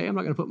 I'm okay. I'm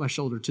not going to put my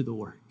shoulder to the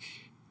work.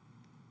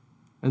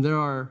 And there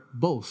are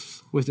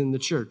both within the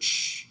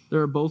church. There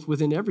are both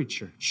within every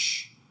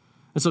church.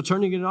 And so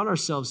turning it on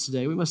ourselves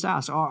today, we must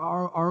ask,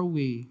 are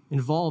we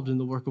involved in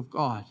the work of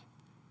God?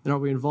 And are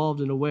we involved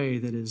in a way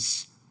that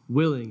is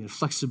willing and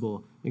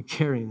flexible and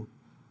caring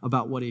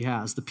about what he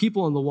has? The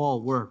people on the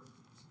wall were.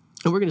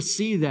 And we're going to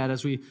see that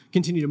as we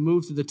continue to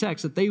move through the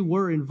text, that they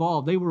were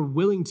involved. They were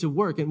willing to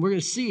work. And we're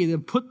going to see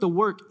them put the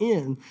work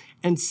in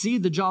and see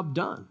the job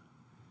done.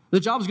 The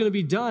job's going to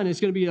be done.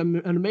 It's going to be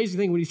an amazing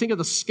thing. When you think of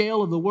the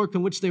scale of the work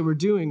in which they were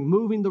doing,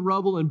 moving the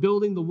rubble and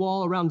building the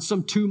wall around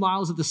some 2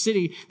 miles of the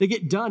city, they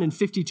get done in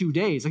 52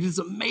 days. Like, it's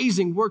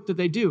amazing work that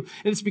they do.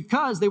 And it's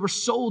because they were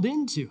sold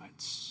into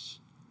it.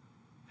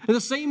 And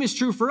the same is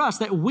true for us,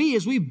 that we,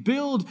 as we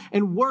build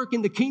and work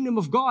in the kingdom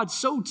of God,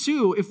 so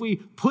too, if we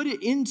put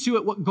it into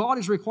it, what God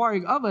is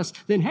requiring of us,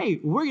 then hey,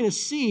 we're going to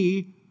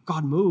see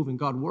God move and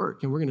God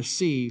work, and we're going to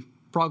see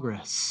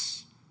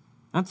progress.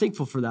 I'm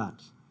thankful for that.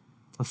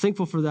 I'm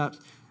thankful for that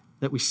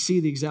we see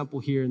the example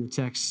here in the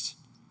text.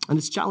 And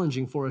it's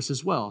challenging for us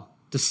as well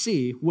to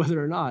see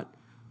whether or not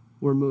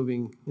we're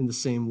moving in the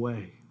same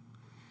way.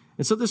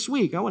 And so this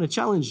week, I want to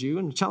challenge you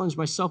and challenge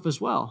myself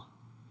as well,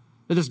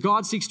 that as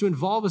God seeks to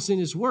involve us in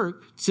his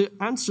work, to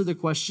answer the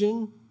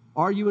question,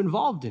 are you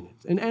involved in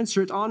it? And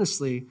answer it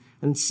honestly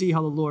and see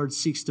how the Lord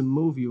seeks to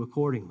move you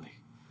accordingly.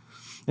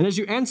 And as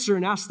you answer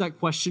and ask that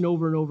question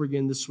over and over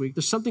again this week,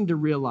 there's something to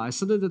realize,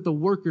 something that the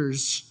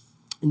workers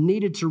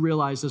needed to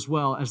realize as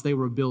well as they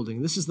were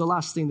building. This is the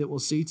last thing that we'll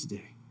see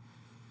today.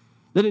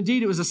 That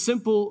indeed it was a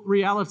simple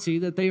reality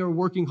that they are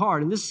working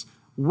hard. And this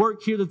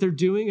work here that they're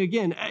doing,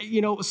 again,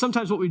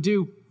 sometimes what we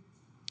do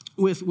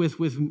with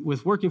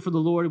working for the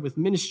Lord, with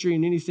ministry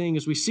and anything,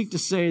 is we seek to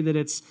say that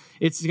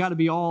it's got to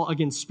be all,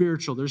 again,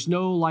 spiritual. There's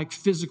no like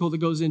physical that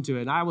goes into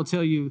it. And I will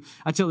tell you,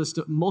 I tell this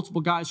to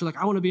multiple guys who are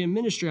like, I want to be in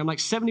ministry. I'm like,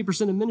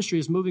 70% of ministry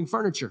is moving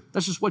furniture.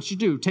 That's just what you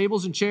do.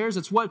 Tables and chairs,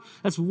 that's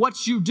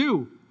what you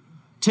do.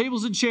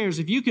 Tables and chairs.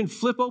 If you can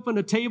flip open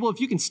a table,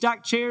 if you can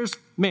stack chairs,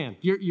 man,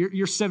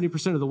 you're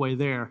 70% of the way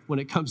there when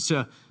it comes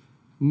to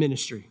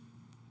ministry.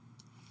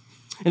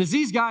 And as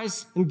these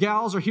guys and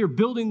gals are here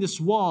building this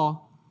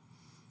wall,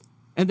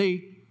 and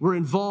they were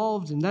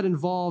involved, and that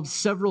involved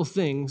several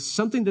things,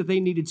 something that they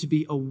needed to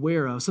be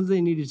aware of, something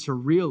they needed to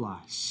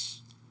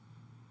realize,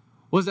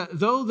 was that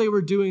though they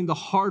were doing the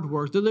hard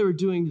work, though they were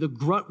doing the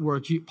grunt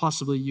work,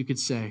 possibly you could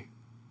say,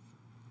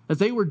 that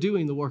they were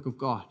doing the work of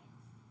God.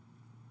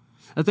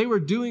 That they were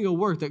doing a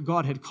work that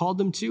God had called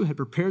them to, had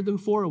prepared them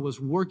for, and was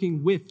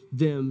working with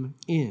them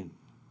in.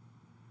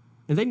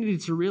 And they needed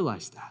to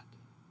realize that.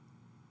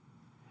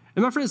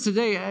 And my friends,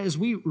 today, as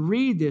we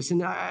read this,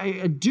 and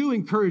I do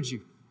encourage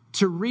you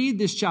to read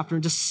this chapter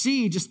and to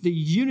see just the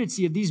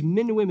unity of these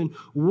men and women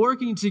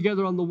working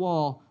together on the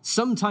wall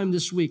sometime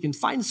this week, and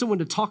find someone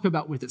to talk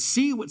about with it.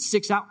 See what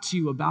sticks out to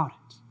you about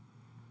it.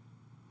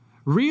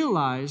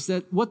 Realize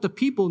that what the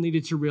people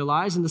needed to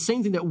realize, and the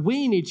same thing that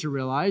we need to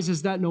realize,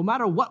 is that no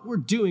matter what we're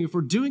doing, if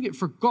we're doing it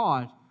for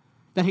God,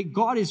 that hey,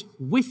 God is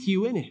with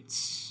you in it.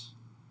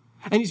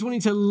 And he's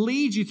wanting to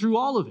lead you through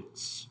all of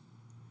it.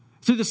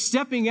 Through the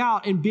stepping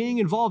out and being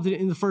involved in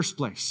it in the first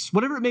place.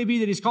 Whatever it may be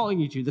that he's calling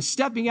you to, the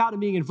stepping out and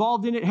being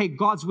involved in it, hey,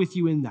 God's with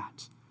you in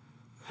that.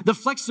 The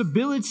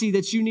flexibility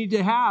that you need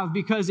to have,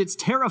 because it's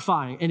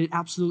terrifying, and it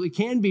absolutely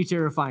can be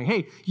terrifying.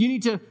 Hey, you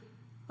need to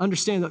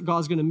understand that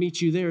God's going to meet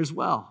you there as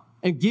well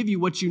and give you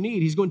what you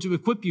need. He's going to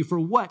equip you for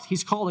what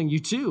he's calling you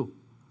to.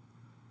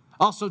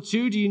 Also,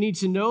 too, do you need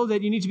to know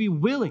that you need to be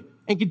willing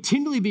and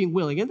continually being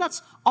willing? And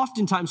that's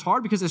oftentimes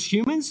hard, because as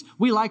humans,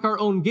 we like our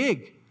own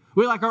gig.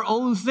 We like our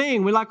own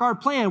thing. We like our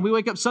plan. We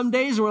wake up some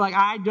days and we're like,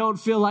 I don't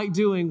feel like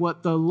doing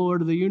what the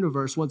Lord of the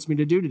universe wants me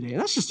to do today. And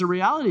that's just a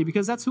reality,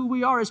 because that's who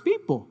we are as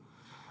people.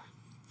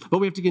 But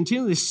we have to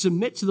continually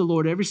submit to the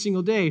Lord every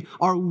single day,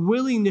 our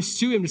willingness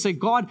to him to say,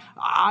 God,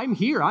 I'm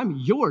here. I'm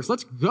yours.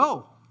 Let's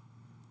go.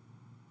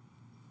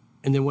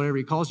 And then whatever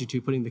he calls you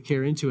to, putting the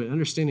care into it,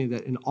 understanding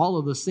that in all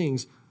of those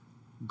things,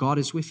 God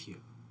is with you.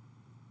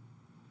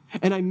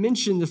 And I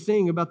mentioned the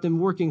thing about them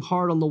working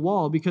hard on the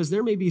wall, because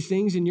there may be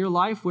things in your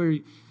life where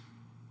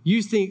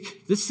you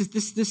think, this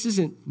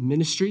isn't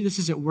ministry. This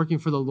isn't working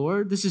for the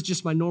Lord. This is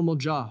just my normal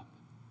job.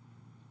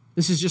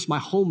 This is just my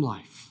home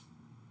life.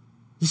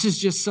 This is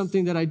just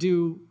something that I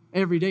do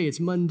every day.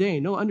 It's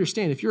mundane. No,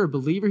 understand, if you're a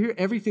believer here,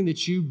 everything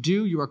that you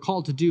do, you are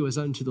called to do as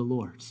unto the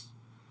Lord.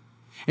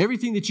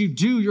 Everything that you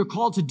do, you're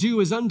called to do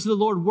is unto the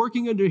Lord,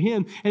 working under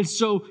him. And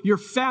so your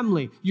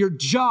family, your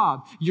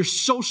job, your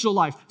social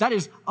life, that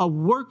is a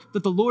work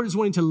that the Lord is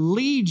wanting to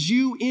lead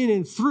you in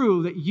and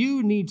through, that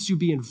you need to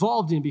be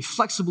involved in, be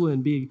flexible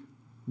in, be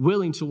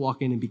willing to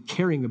walk in and be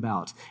caring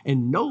about,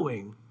 and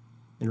knowing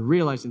and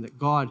realizing that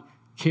God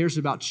cares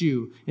about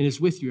you and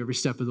is with you every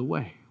step of the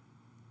way.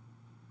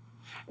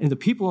 And the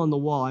people on the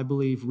wall, I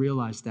believe,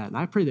 realized that. And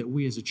I pray that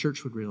we as a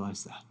church would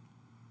realize that.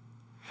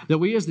 That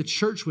we as the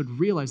church would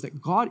realize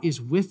that God is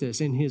with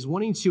us and is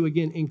wanting to,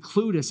 again,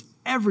 include us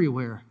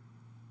everywhere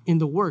in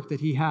the work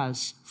that he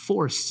has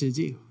for us to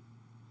do.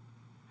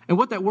 And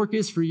what that work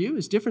is for you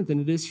is different than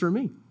it is for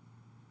me.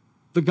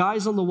 The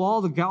guys on the wall,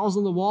 the gals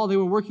on the wall, they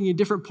were working in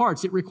different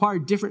parts. It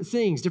required different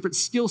things, different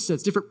skill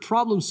sets, different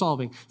problem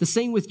solving. The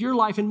same with your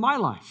life and my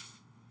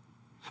life.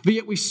 But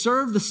yet we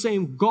serve the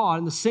same God,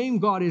 and the same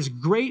God is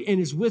great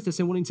and is with us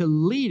and wanting to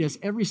lead us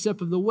every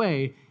step of the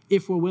way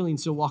if we're willing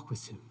to walk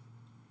with him.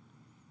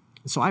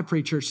 And so I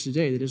pray, church,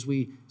 today that as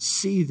we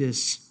see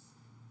this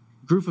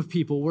group of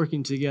people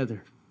working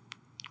together,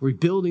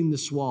 rebuilding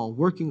this wall,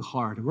 working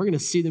hard. And we're going to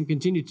see them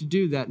continue to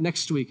do that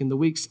next week and the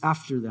weeks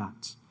after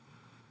that.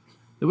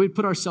 That we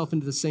put ourselves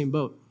into the same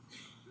boat,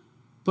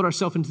 put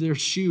ourselves into their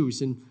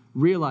shoes and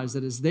realize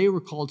that as they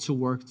were called to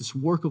work, this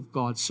work of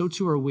God, so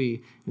too are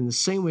we. In the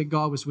same way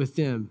God was with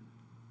them,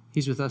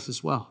 he's with us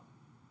as well.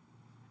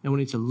 And we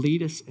need to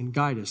lead us and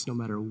guide us no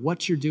matter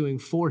what you're doing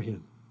for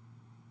him.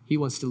 He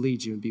wants to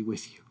lead you and be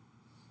with you.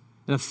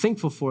 And I'm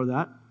thankful for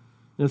that.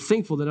 And I'm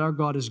thankful that our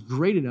God is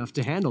great enough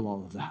to handle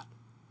all of that.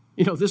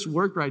 You know, this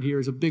work right here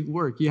is a big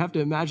work. You have to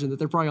imagine that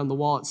they're probably on the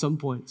wall at some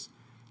points.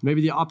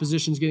 Maybe the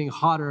opposition's getting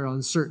hotter on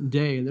a certain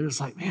day, and they're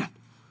just like, man,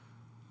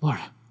 Lord,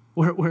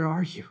 where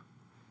are you?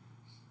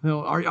 You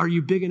know, are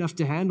you big enough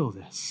to handle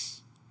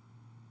this?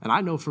 And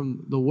I know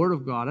from the Word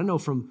of God, I know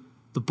from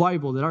the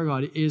Bible that our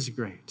God is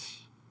great.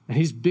 And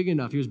he's big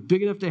enough. He was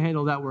big enough to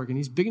handle that work, and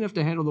he's big enough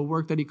to handle the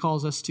work that he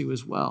calls us to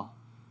as well,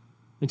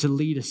 and to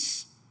lead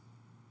us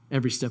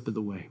every step of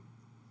the way.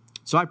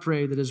 So I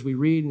pray that as we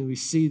read and we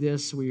see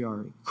this, we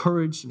are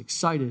encouraged and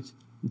excited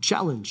and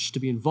challenged to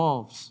be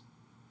involved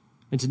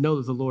and to know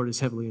that the Lord is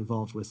heavily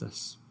involved with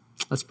us.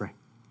 Let's pray.